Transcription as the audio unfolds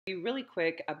Really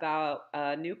quick about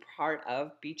a new part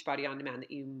of Beachbody On Demand that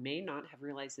you may not have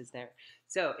realized is there.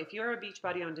 So if you're a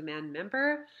Beachbody On Demand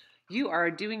member, you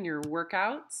are doing your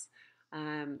workouts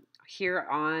um, here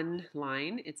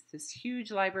online. It's this huge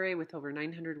library with over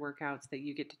 900 workouts that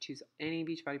you get to choose any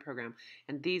Beachbody program.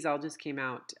 And these all just came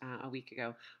out a week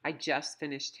ago. I just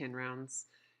finished 10 rounds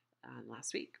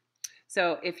last week.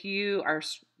 So if you are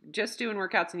just doing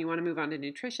workouts and you want to move on to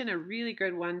nutrition, a really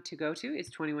good one to go to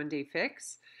is 21 Day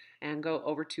Fix, and go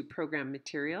over to program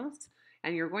materials.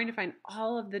 And you're going to find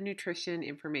all of the nutrition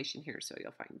information here. So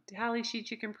you'll find tally sheets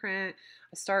you can print,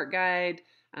 a start guide,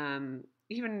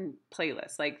 even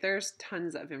playlists. Like there's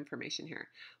tons of information here.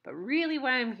 But really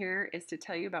why I'm here is to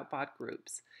tell you about Bod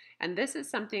Groups. And this is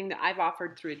something that I've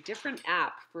offered through a different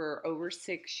app for over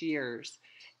 6 years.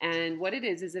 And what it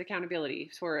is accountability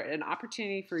for an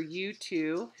opportunity for you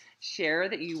to share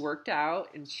that you worked out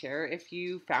and share if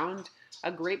you found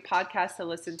a great podcast to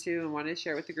listen to and want to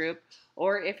share with the group,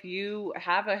 or if you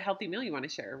have a healthy meal you want to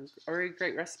share or a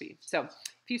great recipe. So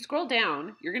if you scroll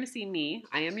down, you're going to see me.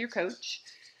 I am your coach,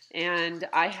 and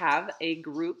I have a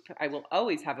group. I will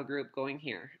always have a group going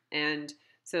here. And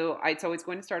so it's always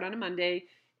going to start on a Monday,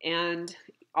 and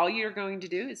all you're going to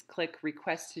do is click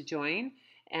request to join,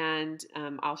 and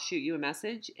I'll shoot you a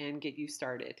message and get you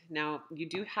started. Now, you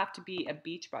do have to be a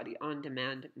Beachbody On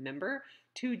Demand member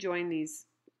to join these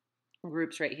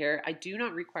groups right here. I do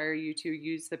not require you to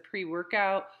use the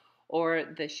pre-workout or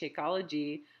the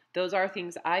Shakeology. Those are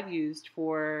things I've used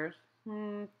for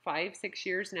 5-6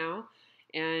 years now.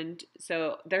 And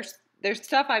so there's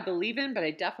stuff I believe in, but I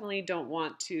definitely don't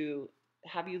want to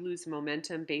have you lose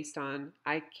momentum based on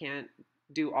I can't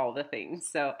do all the things.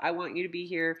 So I want you to be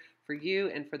here for you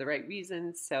and for the right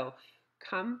reasons. So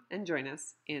come and join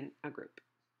us in a group.